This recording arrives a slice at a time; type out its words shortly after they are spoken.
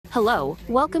Hello,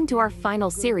 welcome to our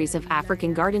final series of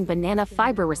African garden banana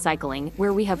fiber recycling,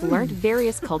 where we have learned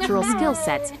various cultural skill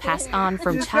sets passed on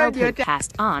from childhood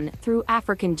passed on through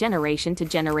African generation to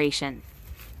generation.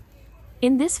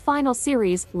 In this final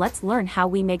series, let's learn how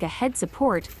we make a head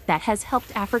support that has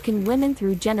helped African women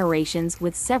through generations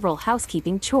with several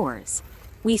housekeeping chores.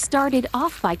 We started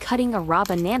off by cutting a raw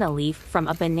banana leaf from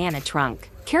a banana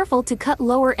trunk. Careful to cut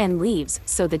lower end leaves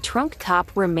so the trunk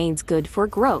top remains good for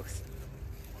growth.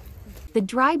 The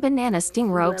dry banana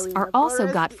sting ropes are also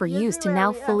got for use to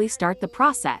now fully start the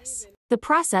process. The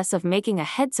process of making a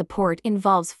head support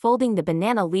involves folding the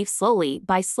banana leaf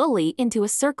slowly into a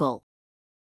circle.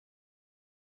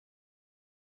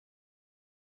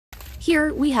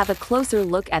 Here we have a closer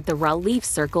look at the raw leaf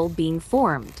circle being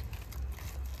formed.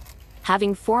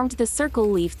 Having formed the circle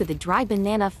leaf, the dry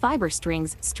banana fiber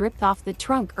strings stripped off the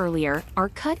trunk earlier are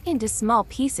cut into small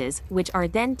pieces which are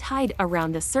then tied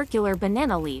around the circular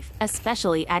banana leaf,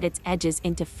 especially at its edges,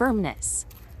 into firmness.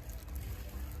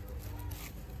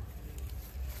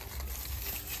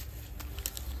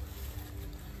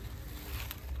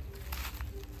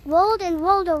 Rolled and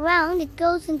rolled around, it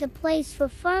goes into place for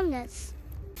firmness.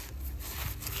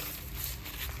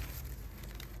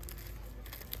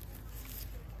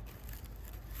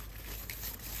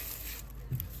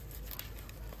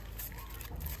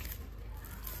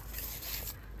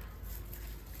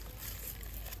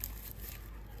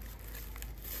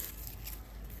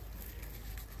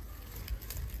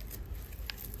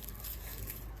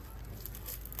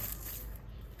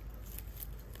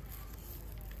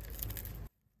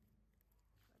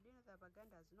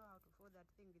 Propagandas know how to fold that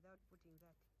thing without putting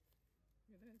that.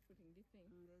 Without putting this thing?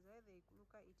 There's where they look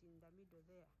at it in the middle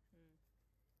there.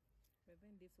 But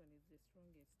then this one is the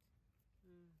strongest.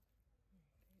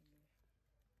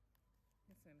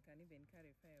 This one can even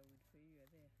carry firewood for you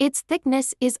there. Its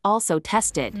thickness is also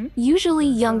tested. Usually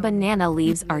young banana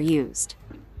leaves are used.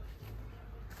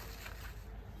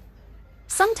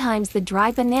 Sometimes the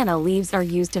dry banana leaves are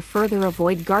used to further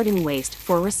avoid garden waste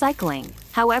for recycling.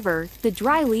 However, the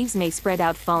dry leaves may spread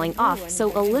out, falling off,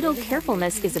 so a little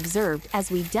carefulness is observed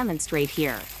as we demonstrate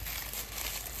here.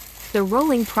 The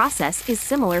rolling process is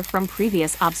similar from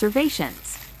previous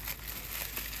observations.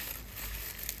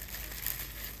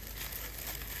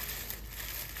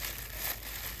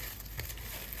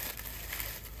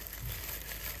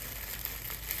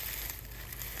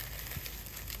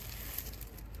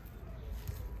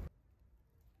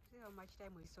 How much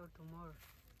time we saw tomorrow?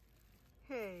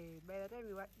 Hey, by the time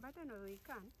we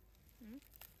can.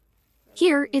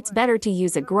 Here, it's better to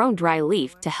use a grown dry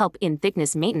leaf to help in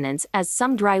thickness maintenance, as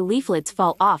some dry leaflets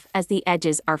fall off as the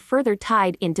edges are further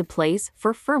tied into place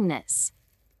for firmness.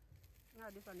 Now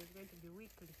this one is going to be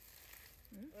weekly.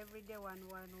 Every day one.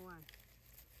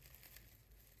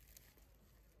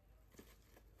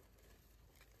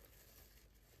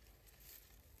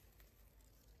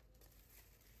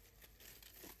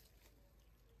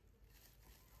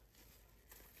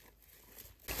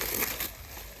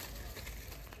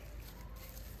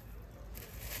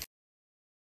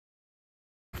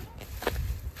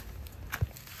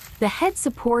 The head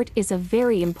support is a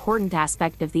very important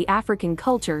aspect of the African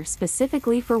culture,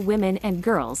 specifically for women and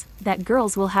girls, that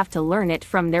girls will have to learn it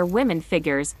from their women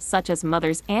figures, such as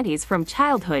mothers, aunties from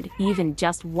childhood, even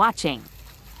just watching.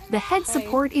 The head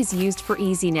support is used for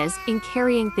easiness in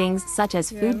carrying things such as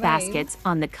food baskets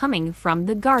on the coming from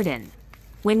the garden.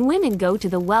 When women go to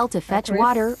the well to fetch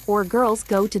water, or girls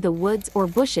go to the woods or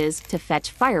bushes to fetch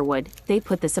firewood, they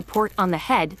put the support on the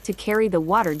head to carry the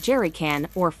water jerrycan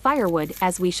or firewood,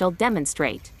 as we shall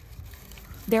demonstrate.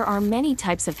 There are many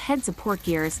types of head support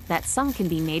gears that some can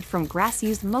be made from grass,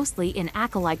 used mostly in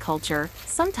Akali culture.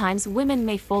 Sometimes women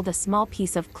may fold a small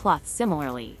piece of cloth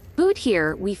similarly. But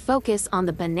here we focus on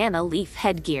the banana leaf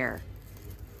headgear.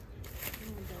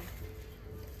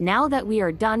 Now that we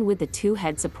are done with the two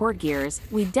head support gears,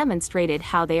 we demonstrated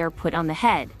how they are put on the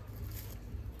head.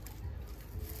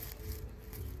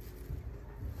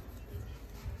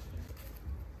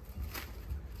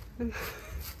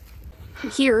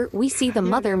 Here, we see the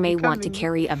mother may want to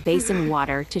carry a basin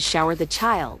water to shower the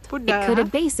child. It could a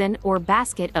basin or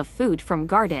basket of food from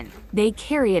garden. They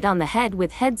carry it on the head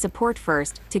with head support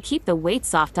first to keep the weight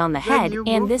soft on the head,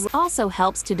 and this also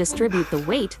helps to distribute the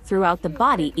weight throughout the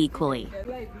body equally.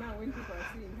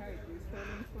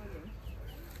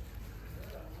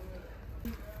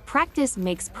 Practice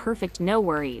makes perfect, no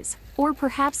worries. Or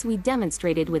perhaps we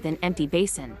demonstrated with an empty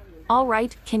basin.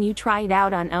 Alright, can you try it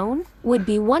out on own? Would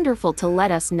be wonderful to let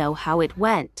us know how it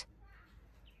went.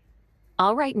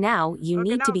 Alright, now you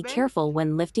need to be careful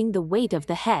when lifting the weight of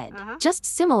the head. Just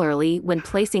similarly when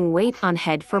placing weight on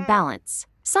head for balance.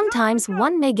 Sometimes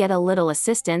one may get a little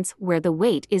assistance where the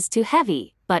weight is too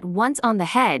heavy, but once on the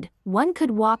head, one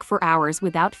could walk for hours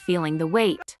without feeling the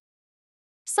weight.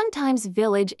 Sometimes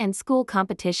village and school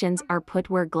competitions are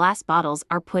put where glass bottles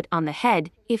are put on the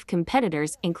head, if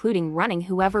competitors including running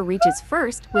whoever reaches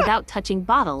first without touching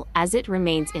bottle as it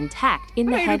remains intact in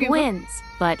the head wins.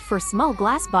 But for small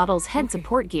glass bottles head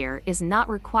support gear is not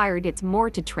required, it's more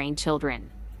to train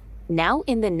children. Now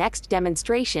in the next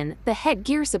demonstration, the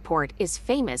headgear support is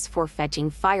famous for fetching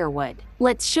firewood.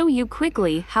 Let's show you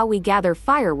quickly how we gather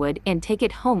firewood and take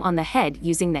it home on the head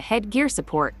using the headgear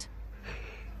support.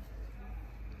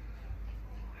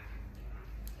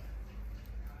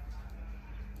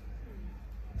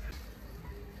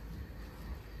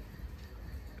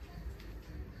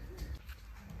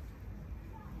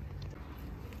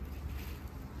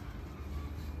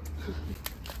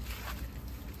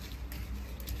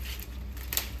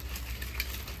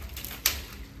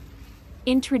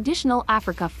 In traditional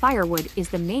Africa, firewood is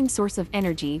the main source of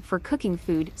energy for cooking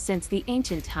food since the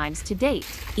ancient times to date.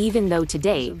 Even though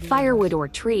today, firewood or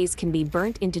trees can be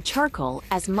burnt into charcoal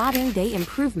as modern-day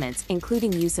improvements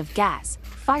including use of gas,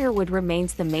 firewood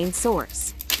remains the main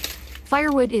source.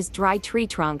 Firewood is dry tree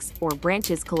trunks or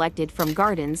branches collected from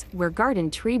gardens where garden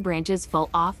tree branches fall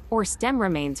off or stem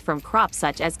remains from crops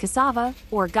such as cassava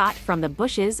or got from the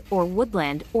bushes or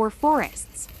woodland or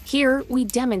forests. Here, we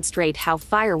demonstrate how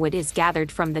firewood is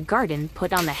gathered from the garden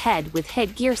put on the head with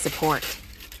headgear support.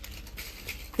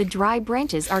 The dry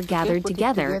branches are gathered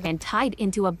together and tied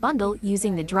into a bundle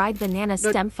using the dried banana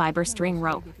stem fiber string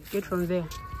rope. Get from there.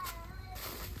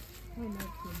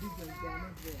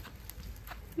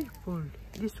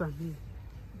 This one here.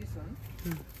 This one?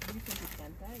 Mm. Do you think it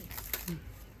can tie?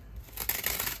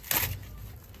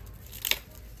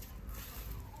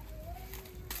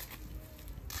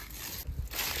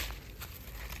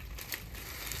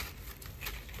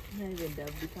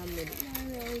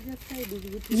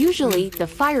 Usually, the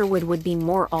firewood would be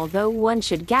more, although one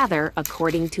should gather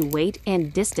according to weight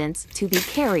and distance to be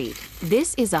carried.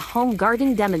 This is a home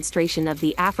garden demonstration of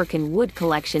the African wood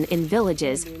collection in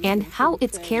villages and how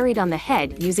it's carried on the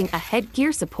head using a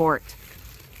headgear support.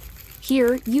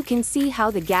 Here, you can see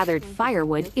how the gathered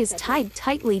firewood is tied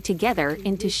tightly together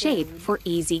into shape for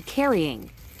easy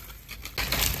carrying.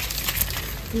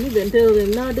 You even tell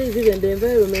them nowadays even the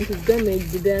environment is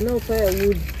damaged, there are no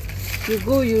firewood. You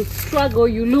go, you struggle,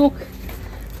 you look.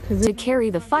 To carry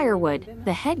the firewood,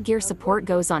 the headgear support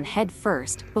goes on head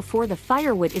first before the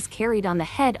firewood is carried on the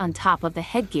head on top of the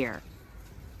headgear.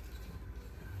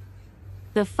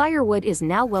 The firewood is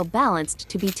now well balanced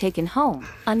to be taken home.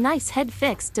 A nice head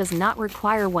fix does not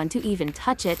require one to even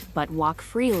touch it but walk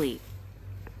freely.